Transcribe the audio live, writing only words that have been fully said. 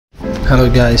Hello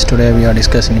guys, today we are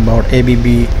discussing about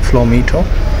ABB Flowmeter.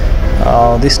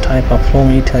 This type of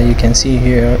Flowmeter, you can see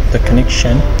here the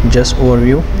connection, just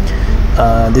overview.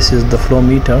 This is the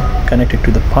Flowmeter connected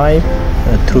to the pipe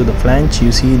through the flange,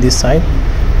 you see this side.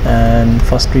 And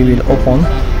first we will open.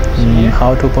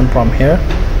 How to open from here,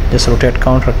 just rotate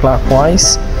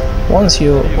counterclockwise. Once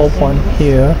you open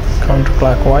here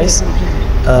counterclockwise,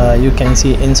 you can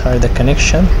see inside the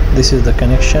connection. This is the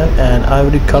connection and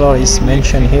every color is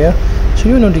mentioned here, so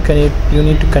you need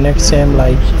to connect same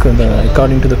like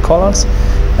according to the colors.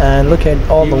 And look at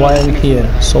all the wiring here.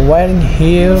 So wiring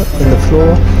here in the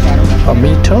flow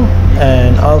meter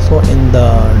and also in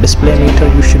the display meter,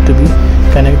 you should to be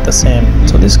connect the same.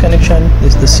 So this connection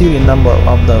is the serial number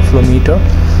of the flow meter,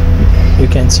 you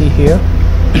can see here.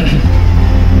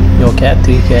 Okay,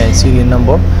 3K serial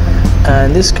number.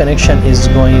 And this connection is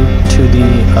going to the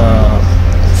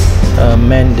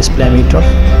main display meter.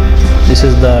 This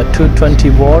is the 220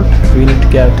 volt. We need to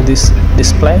get to this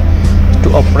display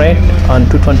to operate on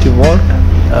 220 volt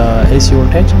AC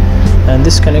voltage. And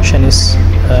this connection is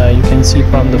you can see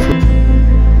from the flow.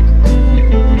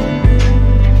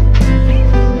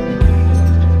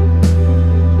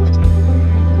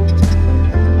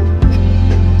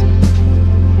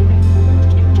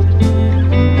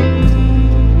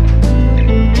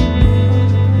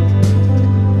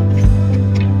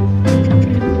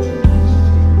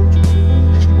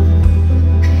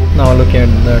 Now look at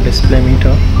the display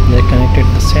meter. They connected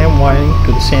the same wiring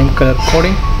to the same color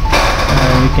coding,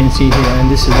 and you can see here. And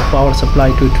this is the power supply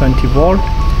 220 volt.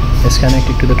 Is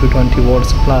connected to the 220 volt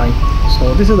supply.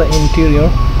 So this is the interior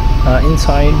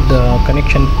inside the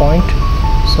connection point.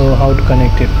 So how to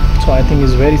connect it? So I think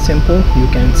it's very simple. You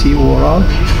can see overall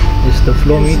is the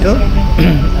flow meter,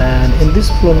 and in this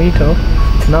flow meter,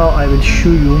 now I will show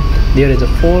you there is a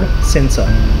 4 sensor,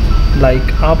 like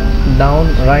up, down,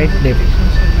 right, left.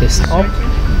 Is up,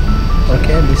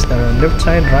 okay, this is the left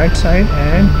side, right side,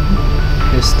 and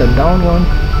this is the down one.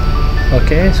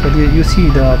 Okay, so you see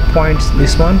the points.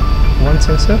 This one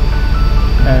sensor,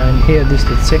 and here this is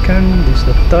the second, this is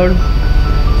the third,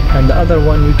 and the other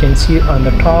one you can see on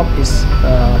the top is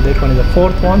that one is the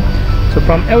fourth one. So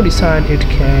from every side it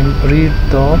can read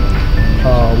the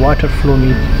water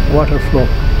flow.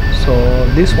 So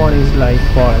this one is like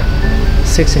for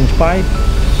 6-inch pipe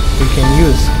you can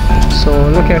use. So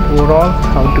look at overall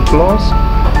how to close.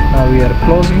 Now we are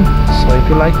closing. So if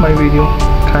you like my video,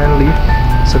 kindly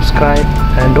subscribe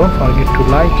and don't forget to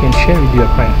like and share with your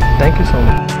friend. Thank you so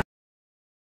much.